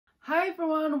Hi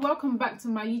everyone, welcome back to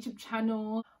my YouTube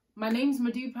channel. My name's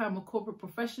Madupa, I'm a corporate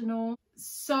professional.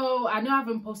 So I know I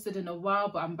haven't posted in a while,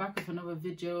 but I'm back with another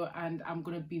video and I'm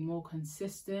going to be more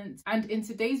consistent. And in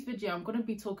today's video, I'm going to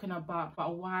be talking about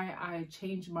why I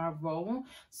changed my role.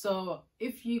 So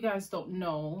if you guys don't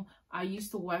know, I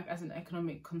used to work as an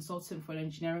economic consultant for an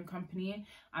engineering company,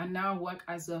 and now work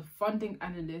as a funding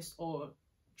analyst or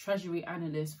treasury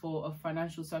analyst for a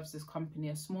financial services company,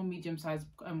 a small medium-sized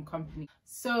company.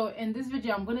 So in this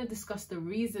video, I'm going to discuss the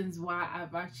reasons why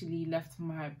I've actually left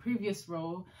my previous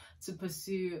role to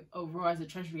pursue a role as a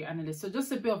treasury analyst. So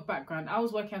just a bit of background: I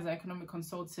was working as an economic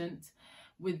consultant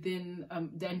within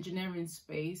the engineering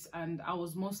space, and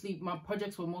my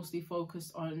projects were mostly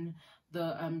focused on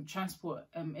the transport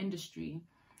industry,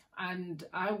 and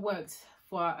I worked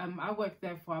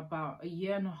there for about a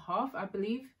year and a half, I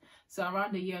believe. So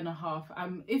around a year and a half.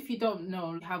 If you don't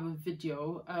know, I have a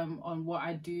video on what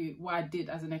I did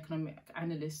as an economic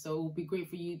analyst. So it will be great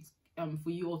for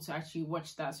you all to actually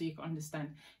watch that, so you can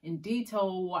understand in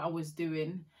detail what I was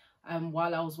doing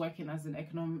while I was working as an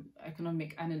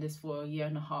economic analyst for a year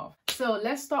and a half. So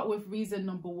let's start with reason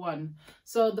number one.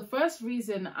 So the first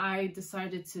reason I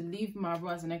decided to leave my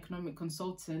role as an economic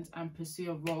consultant and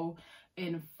pursue a role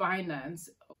in finance,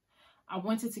 I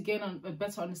wanted to gain a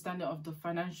better understanding of the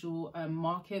financial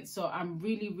market. So I'm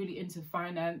really into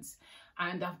finance,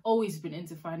 and I've always been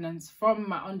into finance from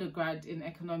my undergrad in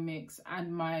economics,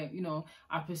 and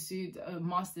I pursued a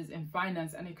master's in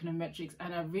finance and econometrics,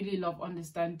 and I really love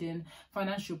understanding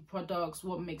financial products,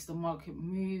 what makes the market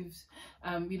moves,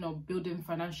 building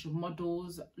financial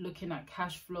models, looking at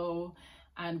cash flow,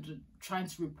 and trying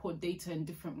to report data in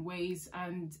different ways.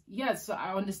 And yeah, so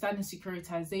I understand the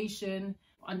securitization,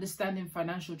 understanding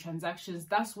financial transactions.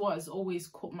 That's what has always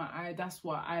caught my eye. That's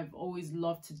what I've always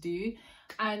loved to do.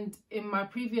 And in my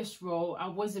previous role, I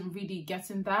wasn't really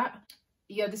getting that.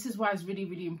 Yeah, this is why it's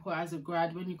really important as a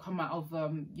grad, when you come out of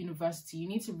university, you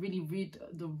need to really read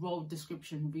the role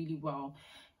description really well,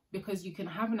 because you can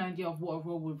have an idea of what a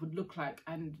role would look like,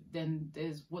 and then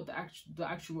there's what the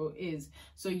actual role is.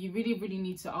 So you really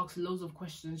need to ask loads of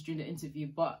questions during the interview,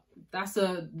 but that's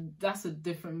a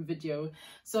different video.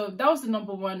 So that was the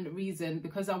number one reason,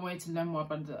 because I wanted to learn more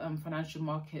about the financial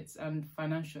markets and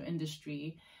financial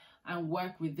industry and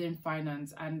work within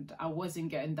finance, and I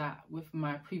wasn't getting that with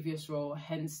my previous role,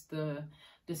 hence the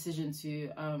decision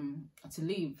to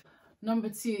leave. Number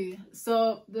two,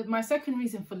 so my second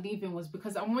reason for leaving was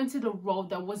because I wanted a role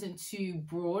that wasn't too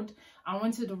broad. I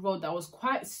wanted a role that was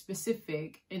quite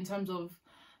specific in terms of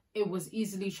it was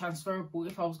easily transferable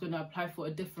if I was going to apply for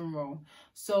a different role.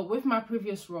 So with my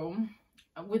previous role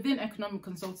within economic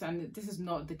consulting, and this is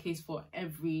not the case for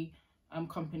every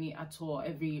company at all,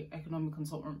 every economic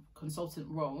consultant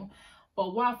role,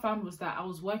 but what I found was that I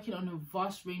was working on a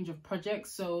vast range of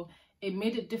projects, so it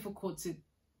made it difficult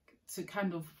to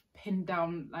kind of pin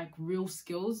down like real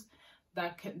skills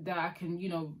that I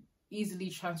can easily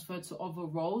transfer to other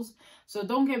roles. So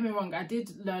don't get me wrong, I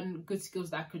did learn good skills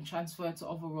that I could transfer to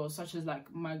other roles, such as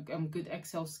like my good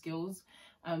Excel skills,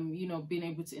 being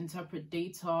able to interpret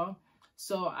data.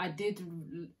 So I did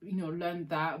learn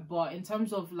that, but in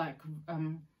terms of like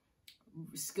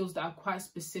skills that are quite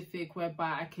specific,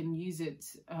 whereby I can use it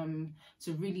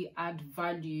to really add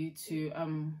value to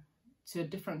a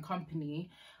different company,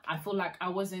 I feel like I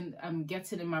wasn't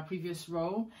getting in my previous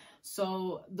role.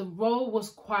 So the role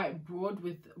was quite broad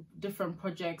with different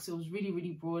projects. It was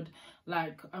really broad.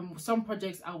 Like some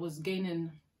projects I was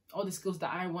gaining all the skills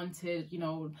that I wanted,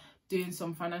 doing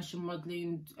some financial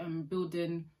modeling,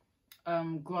 building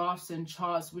graphs and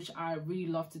charts, which I really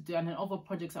love to do. And then other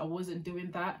projects I wasn't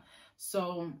doing that,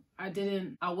 so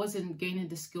I wasn't gaining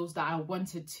the skills that I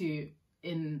wanted to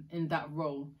in that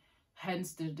role,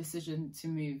 hence the decision to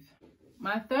move.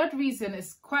 My third reason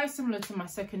is quite similar to my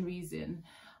second reason.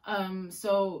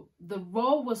 So the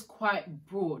role was quite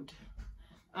broad.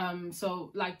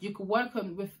 So like you could work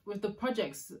on with the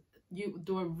projects,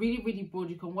 they were really broad.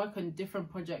 You can work on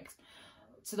different projects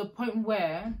to the point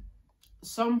where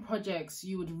some projects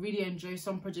you would really enjoy,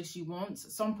 some projects you won't.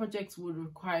 Some projects would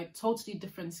require totally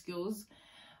different skills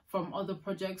from other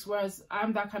projects, whereas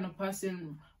I'm that kind of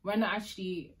person. When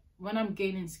I'm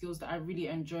gaining skills that I really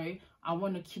enjoy, I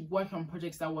want to keep working on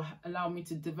projects that will allow me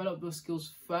to develop those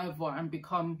skills further and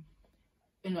become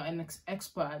an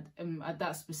expert at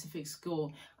that specific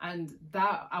skill. And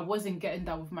that I wasn't getting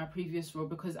that with my previous role,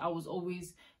 because I was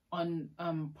always on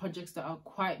projects that are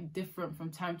quite different from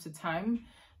time to time.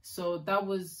 So that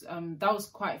was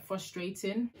quite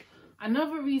frustrating.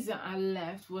 Another reason I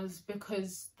left was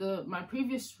because my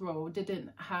previous role didn't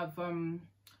have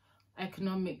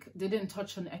they didn't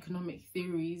touch on economic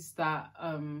theories that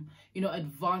you know,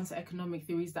 advanced economic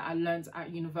theories that I learned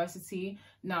at university.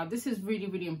 Now this is really,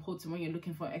 really important when you're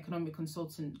looking for economic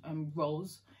consultant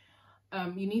roles.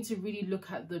 You need to really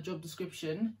look at the job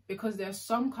description, because there's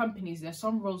some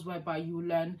roles whereby you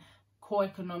learn core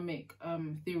economic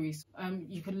theories.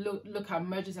 You can look at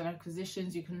mergers and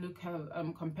acquisitions, you can look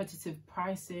at competitive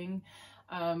pricing,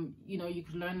 you know, you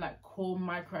can learn like core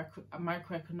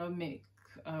microeconomic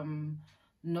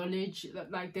knowledge.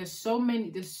 Like there's so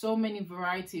many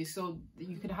varieties. So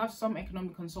you could have some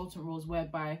economic consultant roles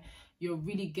whereby you're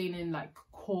really gaining like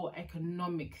core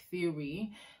economic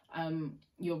theory.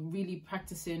 You're really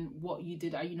practicing what you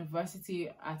did at university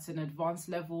at an advanced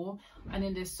level. And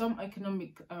then there's some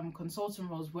economic consultant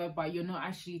roles whereby you're not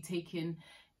actually taking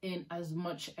in as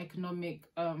much economic,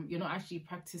 you're not actually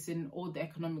practicing all the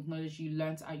economic knowledge you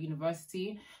learned at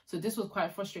university. So this was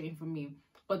quite frustrating for me.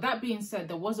 But that being said,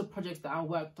 there was a project that I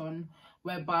worked on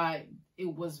whereby it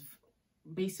was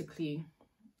basically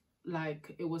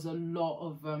like, it was a lot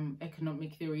of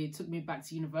economic theory. It took me back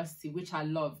to university, which I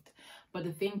loved. But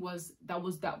the thing was, that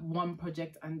was that one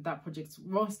project, and that project,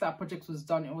 once that project was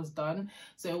done, it was done.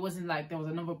 So it wasn't like there was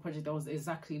another project that was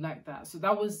exactly like that. So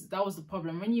that was the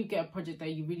problem. When you get a project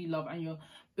that you really love and you're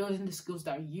building the skills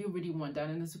that you really want, the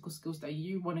analytical skills that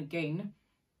you want to gain,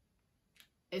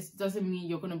 it doesn't mean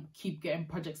you're going to keep getting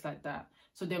projects like that.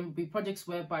 So there will be projects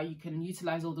whereby you can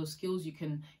utilize all those skills. You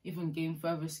can even gain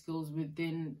further skills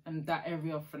within that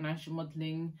area of financial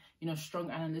modeling, you know,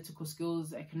 strong analytical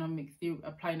skills, economic theory,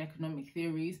 applying economic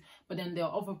theories. But then there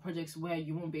are other projects where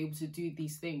you won't be able to do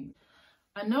these things.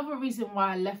 Another reason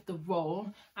why I left the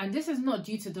role, and this is not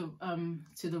due to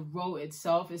the role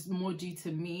itself, it's more due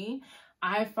to me.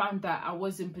 I found that I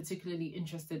wasn't particularly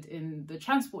interested in the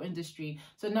transport industry.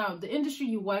 So now the industry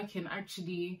you work in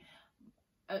actually,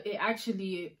 it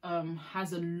actually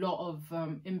has a lot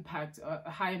of impact, a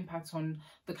high impact on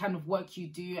the kind of work you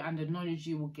do and the knowledge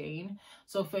you will gain.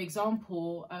 So for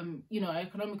example, you know, an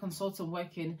economic consultant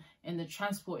working in the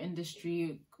transport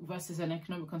industry versus an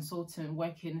economic consultant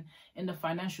working in the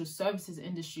financial services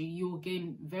industry, you will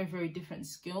gain very, very different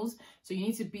skills. So you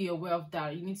need to be aware of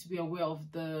that. You need to be aware of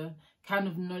the kind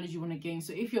of knowledge you want to gain.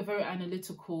 So if you're very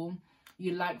analytical,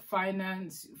 you like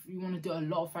finance, if you want to do a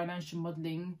lot of financial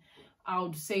modeling, I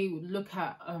would say look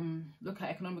at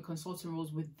economic consulting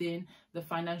roles within the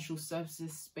financial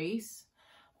services space,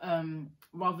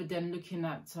 rather than looking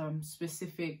at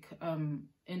specific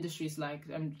industries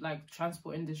like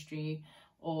transport industry,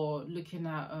 or looking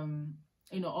at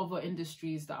you know, other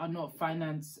industries that are not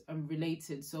finance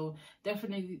related. So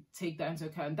definitely take that into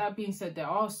account. That being said, there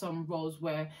are some roles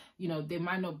where, you know, they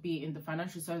might not be in the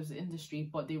financial services industry,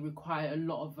 but they require a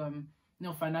lot of you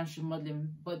know, financial modeling.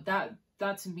 But that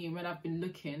to me, when I've been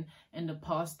looking in the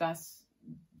past, that's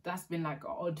been like an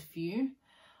odd few.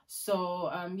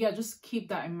 So yeah, just keep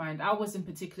that in mind. I wasn't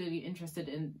particularly interested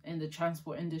in the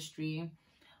transport industry.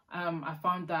 I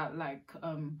found that like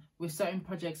with certain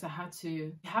projects, I had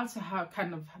to have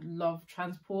kind of love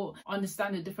transport,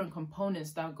 understand the different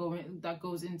components that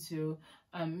goes into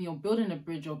you know, building a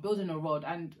bridge or building a road.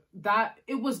 And that,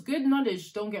 it was good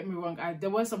knowledge, don't get me wrong. There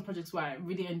were some projects where I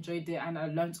really enjoyed it and I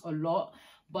learned a lot,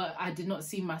 but I did not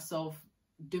see myself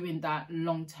doing that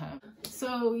long term.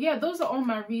 So yeah, those are all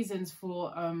my reasons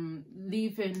for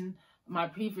leaving my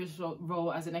previous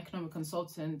role as an economic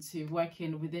consultant to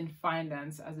working within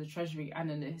finance as a treasury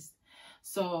analyst.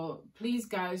 So please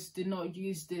guys, do not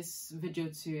use this video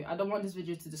I don't want this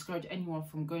video to discourage anyone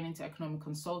from going into economic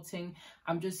consulting.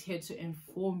 I'm just here to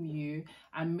inform you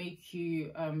and make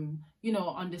you you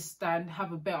know,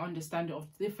 have a better understanding of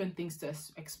different things to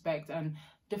expect and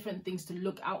different things to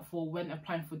look out for when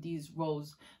applying for these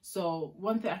roles. So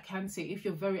one thing I can say, if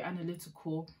you're very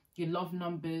analytical, you love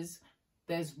numbers,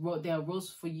 there are roles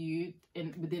for you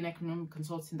within economic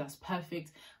consulting, that's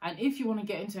perfect. And if you want to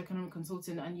get into economic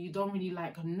consulting and you don't really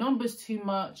like numbers too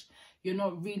much, you're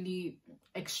not really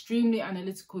extremely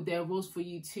analytical, there are roles for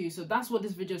you too. So that's what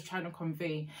this video is trying to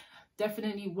convey.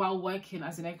 Definitely, while working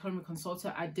as an economic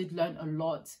consultant, I did learn a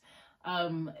lot.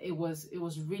 It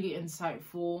was really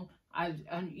insightful.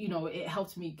 And you know, it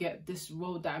helped me get this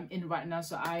role that I'm in right now.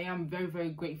 So I am very, very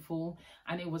grateful,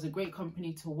 and it was a great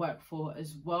company to work for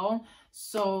as well.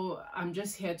 So I'm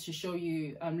just here to show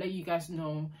you, let you guys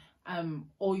know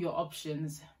all your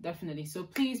options, definitely. So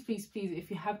please, if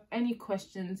you have any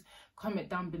questions, comment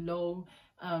down below.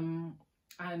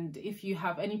 And if you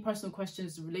have any personal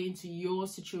questions relating to your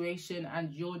situation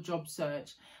and your job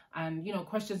search, and, you know,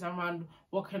 questions around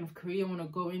what kind of career you want to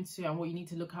go into and what you need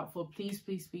to look out for, please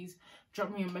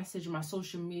drop me a message. My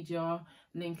social media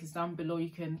link is down below. You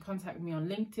can contact me on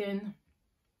LinkedIn,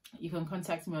 you can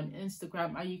contact me on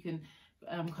Instagram, and you can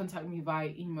contact me via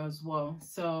email as well.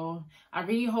 So I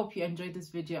really hope you enjoyed this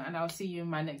video, and I'll see you in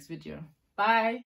my next video. Bye.